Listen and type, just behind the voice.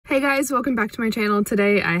Hey guys, welcome back to my channel.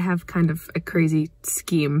 Today I have kind of a crazy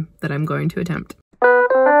scheme that I'm going to attempt.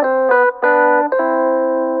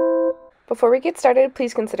 Before we get started,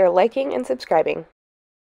 please consider liking and subscribing.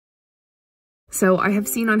 So I have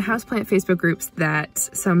seen on houseplant Facebook groups that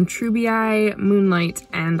some Treubii, moonlight,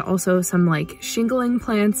 and also some like shingling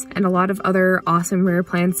plants and a lot of other awesome rare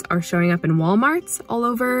plants are showing up in Walmarts all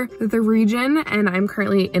over the region. And I'm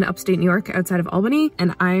currently in upstate New York outside of Albany,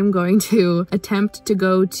 and I'm going to attempt to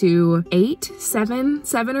go to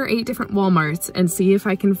seven or eight different Walmarts and see if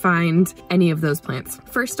I can find any of those plants.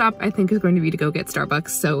 First stop I think is going to be to go get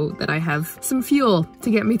Starbucks so that I have some fuel to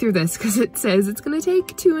get me through this, because it says it's gonna take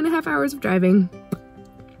 2.5 hours of driving.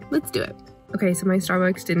 Let's do it. Okay, so my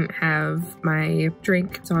Starbucks didn't have my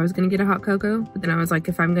drink, so I was gonna get a hot cocoa, but then I was like,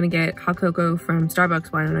 if I'm gonna get hot cocoa from Starbucks,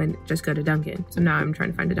 why don't I just go to Dunkin'? So now I'm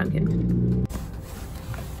trying to find a Dunkin'.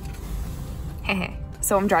 Hey.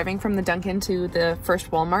 So I'm driving from the Dunkin' to the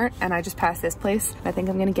first Walmart, and I just passed this place. I think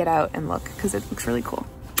I'm gonna get out and look, because it looks really cool.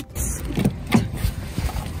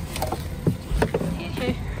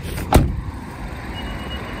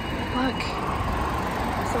 Look.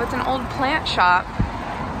 So it's an old plant shop.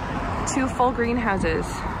 2 full greenhouses,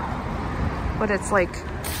 but it's like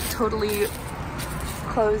totally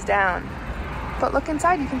closed down. But look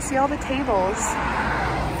inside, you can see all the tables,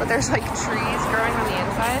 but there's like trees growing on the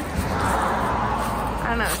inside. I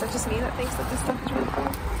don't know, is that just me that thinks that this stuff is really cool?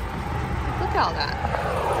 Look at all that.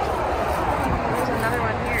 There's another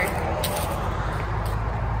one here.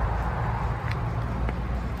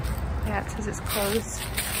 Yeah, it says it's closed.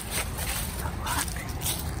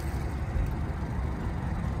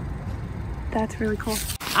 That's really cool.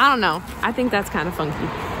 I don't know. I think that's kind of funky.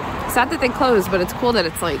 It's sad that they closed, but it's cool that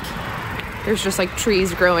it's like, there's just like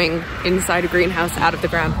trees growing inside a greenhouse out of the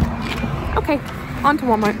ground. Okay, on to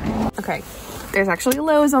Walmart. Okay, there's actually a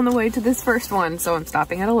Lowe's on the way to this first one, so I'm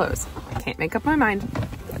stopping at a Lowe's. I can't make up my mind.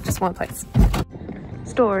 Got just one place.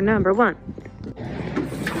 Store number 1.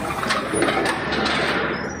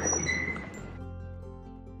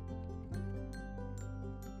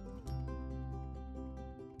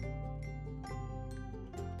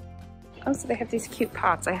 Oh, so they have these cute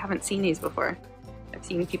pots. I haven't seen these before. I've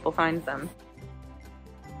seen people find them.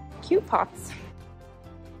 Cute pots.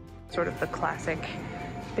 Sort of the classic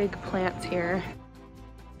big plants here.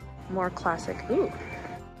 More classic. Ooh.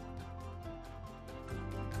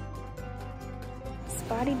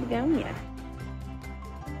 Spotty begonia.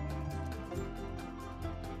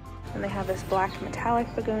 And they have this black metallic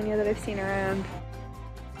begonia that I've seen around.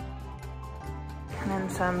 And then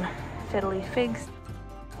some fiddly figs.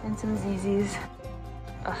 And some ZZs.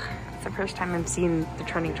 Ugh, it's the first time I've seen the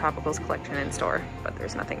Trending Tropicals collection in store, but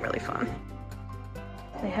there's nothing really fun.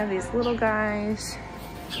 They have these little guys.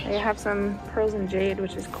 They have some pearls and jade,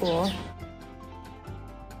 which is cool.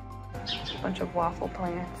 A bunch of waffle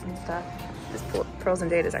plants and stuff. This pearls and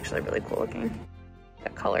jade is actually really cool looking.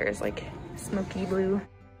 That color is like smoky blue.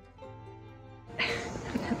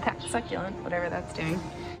 That succulent, whatever that's doing.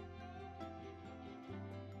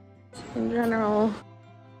 In general,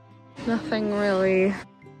 nothing really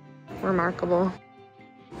remarkable.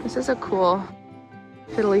 This is a cool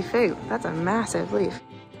fiddly fig. That's a massive leaf.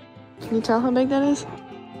 Can you tell how big that is?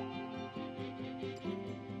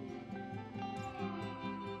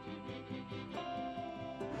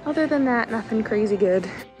 Other than that, nothing crazy good.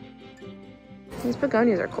 These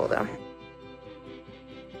begonias are cool though.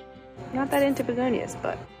 Not that into begonias,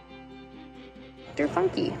 but they're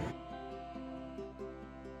funky.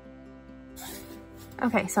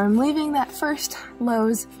 Okay, so I'm leaving that first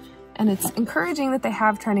Lowe's, and it's encouraging that they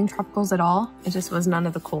have Trending Tropicals at all. It just was none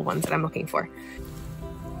of the cool ones that I'm looking for.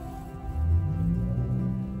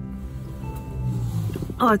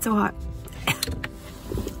 Oh, it's so hot.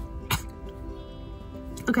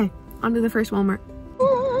 Okay, on to the first Walmart.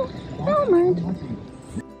 Walmart.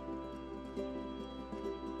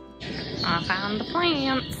 I found the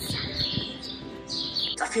plants.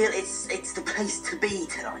 I feel it's the place to be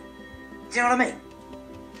tonight. Do you know what I mean?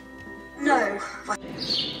 No.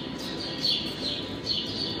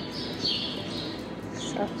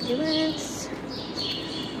 Succulents.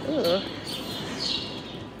 Ooh.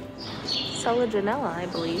 Selaginella, I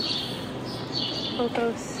believe.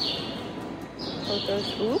 Pothos.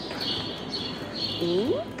 Oop.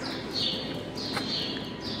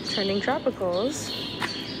 Trending Tropicals.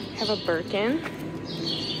 Have a Birkin.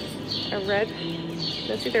 A red,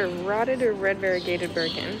 that's either rotted or red variegated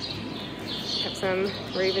Birkin. Have some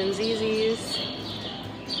Raven ZZs,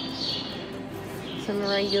 some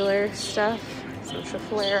regular stuff, some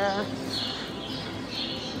Schefflera.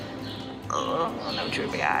 Oh, no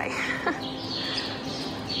Treubii.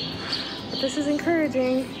 this is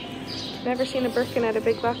encouraging. Never seen a Birkin at a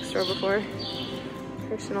big box store before,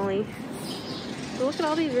 personally. But look at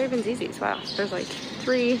all these Raven ZZs. Wow, there's like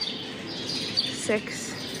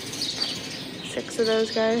 6 of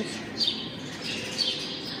those guys.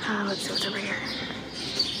 Oh, let's see what's over here.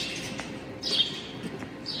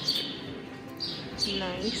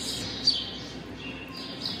 Nice.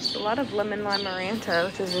 A lot of lemon lime maranta,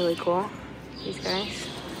 which is really cool. These guys.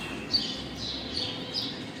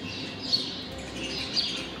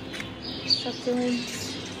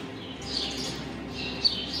 Succulents.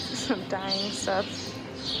 Some dying stuff.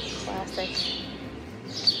 Classic.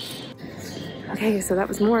 Okay, so that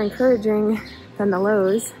was more encouraging than the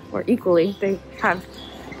lows, or equally. They have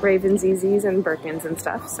Raven ZZs and Birkins and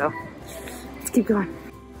stuff, so let's keep going.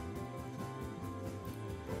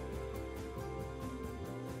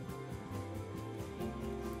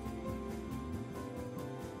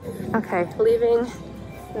 Okay, leaving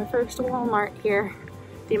the first Walmart here.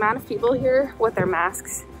 The amount of people here with their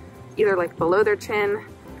masks, either like below their chin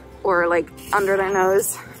or like under their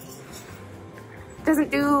nose, doesn't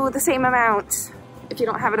do the same amount if you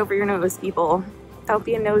don't have it over your nose, people. Don't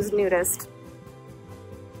be a nose nudist.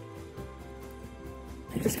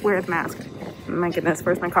 Just wear the mask. My goodness,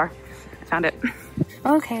 where's my car? I found it.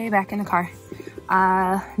 Okay, back in the car.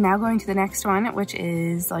 Now going to the next one, which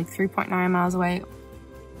is like 3.9 miles away.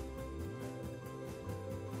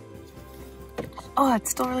 Oh,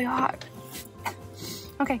 it's still really hot.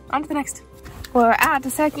 Okay, on to the next. We're at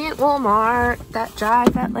the second Walmart. That drive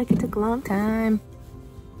felt like it took a long time.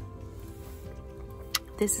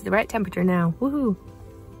 This is the right temperature now. Woohoo!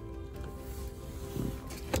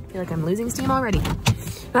 I feel like I'm losing steam already.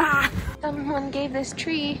 Ah! Someone gave this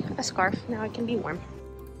tree a scarf. Now it can be warm.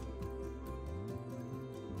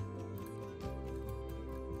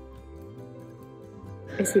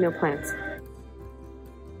 I see no plants.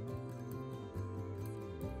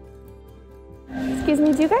 Excuse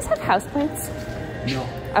me, do you guys have houseplants? No.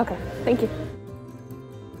 Okay, thank you.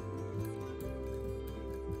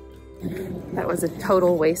 That was a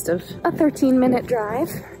total waste of a 13-minute drive.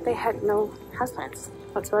 They had no houseplants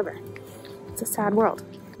whatsoever. It's a sad world.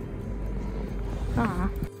 Aww.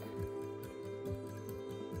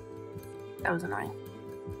 That was annoying.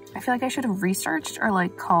 I feel like I should have researched or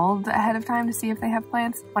like called ahead of time to see if they have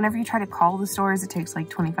plants. Whenever you try to call the stores, it takes like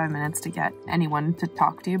 25 minutes to get anyone to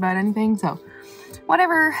talk to you about anything. So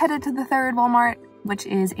whatever, headed to the third Walmart, which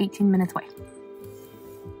is 18 minutes away.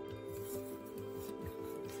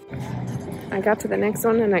 I got to the next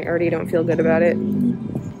one and I already don't feel good about it.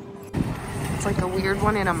 It's like a weird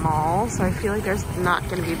one in a mall, so I feel like there's not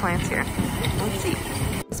gonna be plants here. Let's see.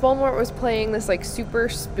 This Walmart was playing this like super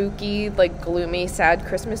spooky, like gloomy, sad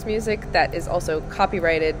Christmas music that is also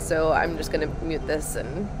copyrighted, so I'm just gonna mute this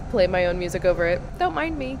and play my own music over it. Don't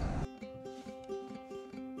mind me.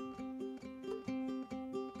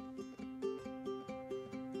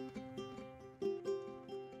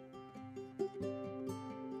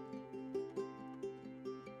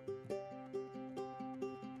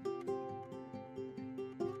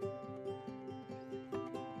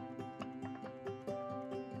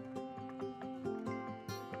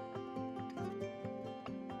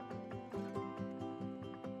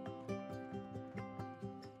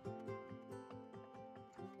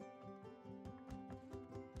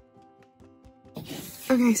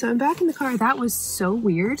 Okay, so I'm back in the car. That was so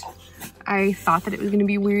weird. I thought that it was going to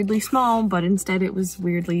be weirdly small, but instead it was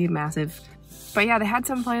weirdly massive. But yeah, they had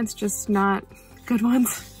some plants, just not good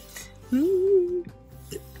ones. It's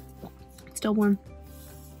still warm.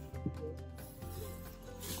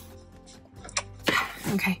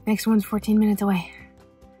 Okay, next one's 14 minutes away.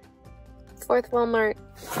 Fourth Walmart.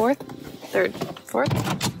 Fourth? Third. Fourth?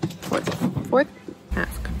 Fourth. Fourth?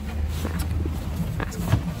 Mask.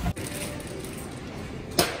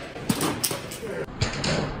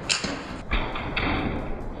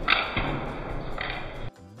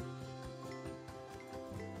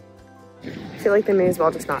 I feel like they may as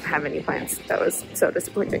well just not have any plants. That was so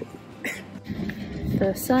disappointing.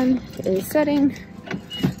 The sun is setting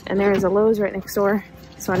and there is a Lowe's right next door.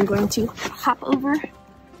 So I'm going to hop over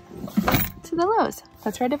to the Lowe's.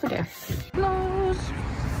 That's right over there. Lowe's.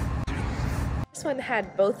 This one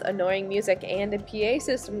had both annoying music and a PA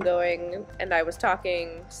system going, and I was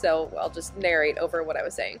talking, so I'll just narrate over what I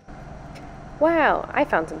was saying. Wow, I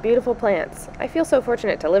found some beautiful plants. I feel so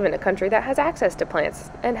fortunate to live in a country that has access to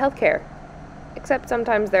plants and healthcare. Except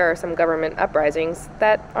sometimes there are some government uprisings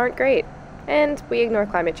that aren't great, and we ignore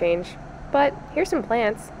climate change. But here's some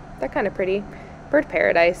plants. They're kind of pretty. Bird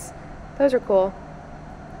paradise. Those are cool.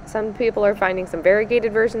 Some people are finding some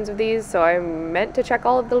variegated versions of these, so I meant to check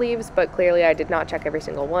all of the leaves, but clearly I did not check every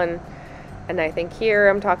single one. And I think here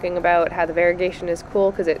I'm talking about how the variegation is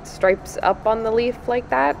cool because it stripes up on the leaf like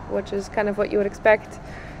that, which is kind of what you would expect.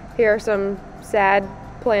 Here are some sad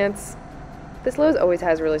plants. This Lowe's always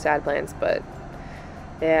has really sad plants, but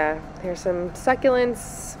yeah, here's some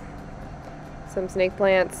succulents, some snake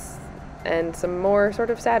plants, and some more sort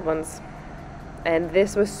of sad ones. And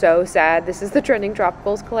this was so sad. This is the Trending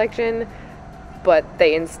Tropicals collection, but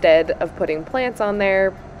they, instead of putting plants on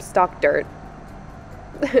there, stock dirt.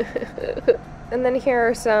 And then here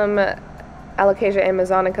are some Alocasia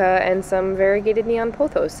amazonica and some variegated neon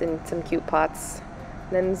pothos in some cute pots.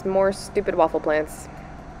 And then some more stupid waffle plants.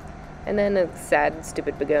 And then a sad,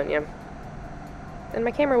 stupid begonia. And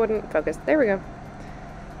my camera wouldn't focus. There we go.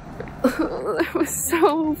 That was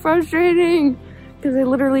so frustrating, because I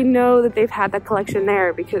literally know that they've had that collection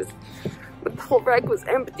there because the whole rack was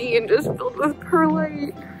empty and just filled with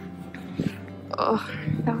perlite. Oh,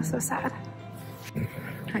 that was so sad.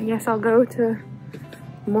 I guess I'll go to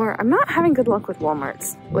more. I'm not having good luck with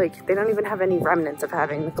Walmarts. Like, they don't even have any remnants of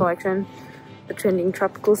having the collection, the Trending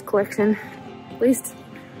Tropicals collection. At least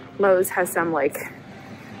Lowe's has some, like,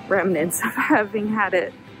 remnants of having had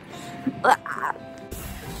it.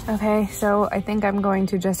 Okay, so I think I'm going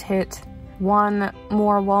to just hit one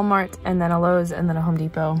more Walmart and then a Lowe's and then a Home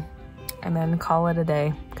Depot and then call it a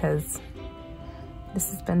day, because this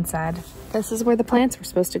has been sad. This is where the plants were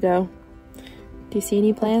supposed to go. Do you see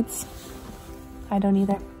any plants? I don't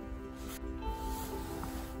either.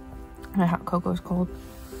 My hot cocoa's cold.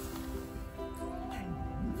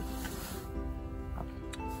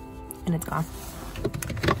 And it's gone.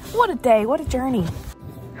 What a day, what a journey.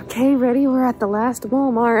 Okay, ready? We're at the last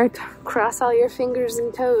Walmart. Cross all your fingers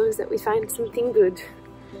and toes that we find something good.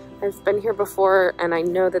 I've been here before and I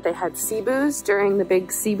know that they had Cebus during the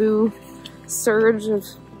big Cebu surge of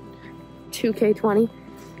 2K20.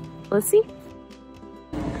 Let's see.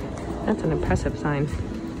 That's an impressive sign.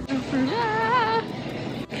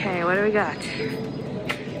 Okay, what do we got?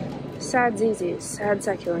 Sad ZZs, sad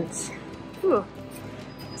succulents. Ooh,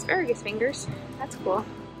 asparagus fingers. That's cool.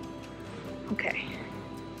 Okay.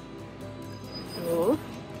 Ooh.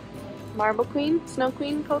 Marble Queen, Snow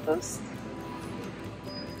Queen pothos.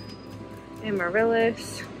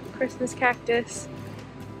 Amaryllis, Christmas cactus.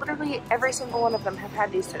 Literally every single one of them have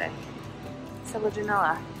had these today.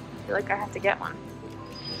 Selaginella. I feel like I have to get one.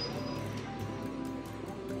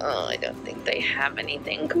 Oh, I don't think they have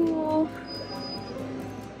anything cool.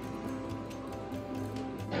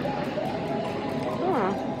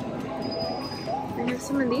 Oh. I have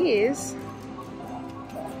some of these.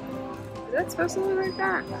 Is that supposed to look like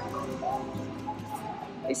that?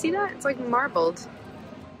 You see that? It's like marbled.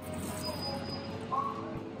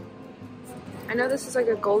 I know this is like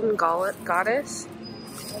a golden goddess.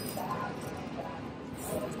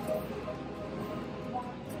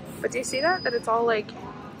 But do you see that? That it's all like,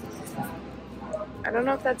 I don't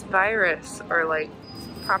know if that's virus or like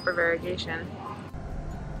proper variegation.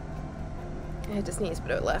 I had to sneeze,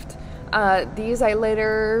 but it left. These I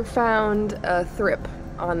later found a thrip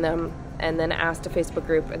on them and then asked a Facebook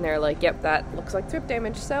group and they're like, yep, that looks like thrip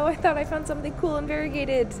damage. So I thought I found something cool and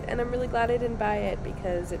variegated and I'm really glad I didn't buy it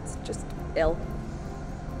because it's just ill.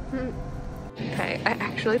 Okay, I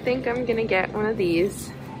actually think I'm gonna get one of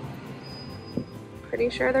these.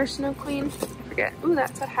 Pretty sure they're Snow Queen. I forget. Ooh,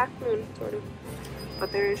 that's a half moon, sort of.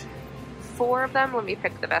 But there's 4 of them. Let me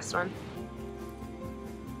pick the best one.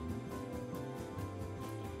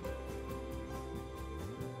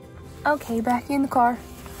 Okay, back in the car.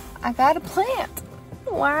 I got a plant.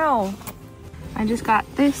 Wow. I just got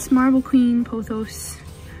this Marble Queen pothos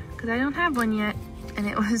because I don't have one yet, and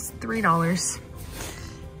it was $3.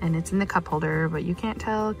 And it's in the cup holder, but you can't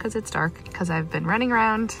tell because it's dark because I've been running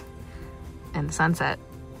around in the sunset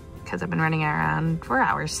because I've been running around for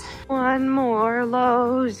hours. One more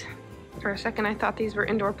Lowe's. For a second, I thought these were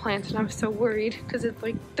indoor plants and I was so worried because it's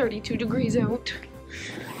like 32 degrees out.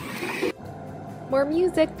 More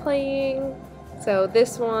music playing. So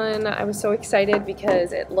this one, I was so excited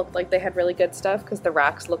because it looked like they had really good stuff because the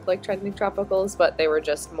racks looked like Trending Tropicals, but they were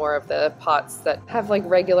just more of the pots that have like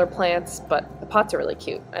regular plants, but the pots are really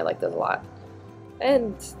cute. I like those a lot.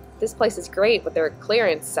 And this place is great with their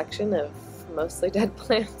clearance section of mostly dead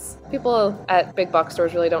plants. People at big box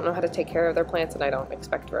stores really don't know how to take care of their plants and I don't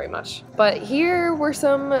expect very much. But here were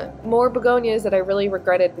some more begonias that I really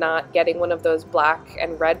regretted not getting one of those black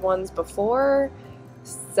and red ones before.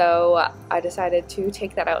 So I decided to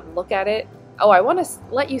take that out and look at it. Oh, I want to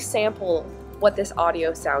let you sample what this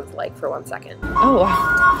audio sounds like for 1 second. Oh,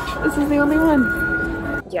 wow. This is the only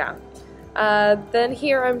one. Yeah. Then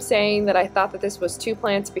here I'm saying that I thought that this was 2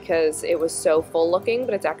 plants because it was so full looking,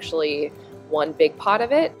 but it's actually one big pot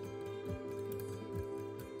of it.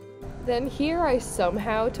 Then here I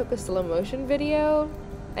somehow took a slow motion video,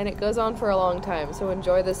 and it goes on for a long time, so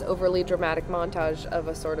enjoy this overly dramatic montage of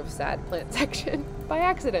a sort of sad plant section by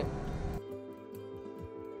accident.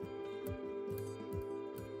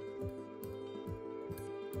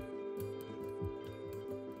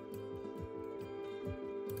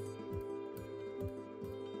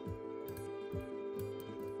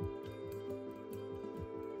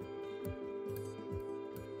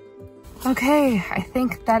 Okay, I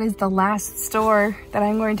think that is the last store that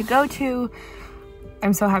I'm going to go to.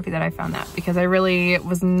 I'm so happy that I found that because I really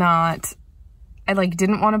was not, I like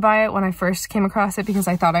didn't want to buy it when I first came across it because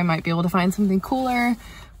I thought I might be able to find something cooler.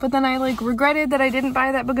 But then I like regretted that I didn't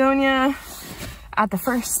buy that begonia at the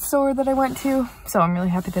first store that I went to. So I'm really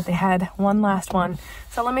happy that they had one last one.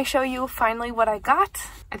 So let me show you finally what I got.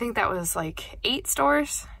 I think that was like 8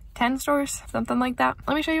 stores, 10 stores, something like that.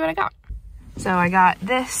 Let me show you what I got. So I got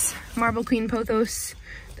this Marble Queen pothos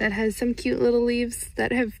that has some cute little leaves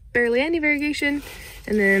that have barely any variegation.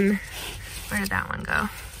 And then, where did that one go?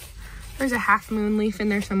 There's a half moon leaf in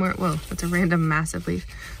there somewhere. Whoa, that's a random massive leaf.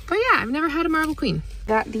 But yeah, I've never had a Marble Queen.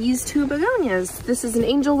 Got these 2 begonias. This is an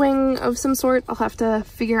angel wing of some sort. I'll have to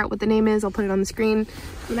figure out what the name is. I'll put it on the screen.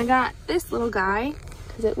 And I got this little guy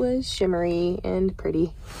because it was shimmery and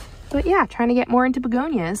pretty. But yeah, trying to get more into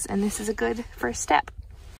begonias, and this is a good first step.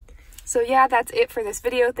 So yeah, that's it for this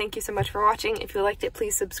video. Thank you so much for watching. If you liked it,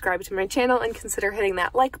 please subscribe to my channel and consider hitting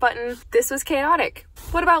that like button. This was chaotic.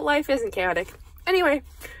 What about life isn't chaotic? Anyway,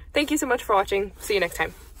 thank you so much for watching. See you next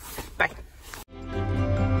time.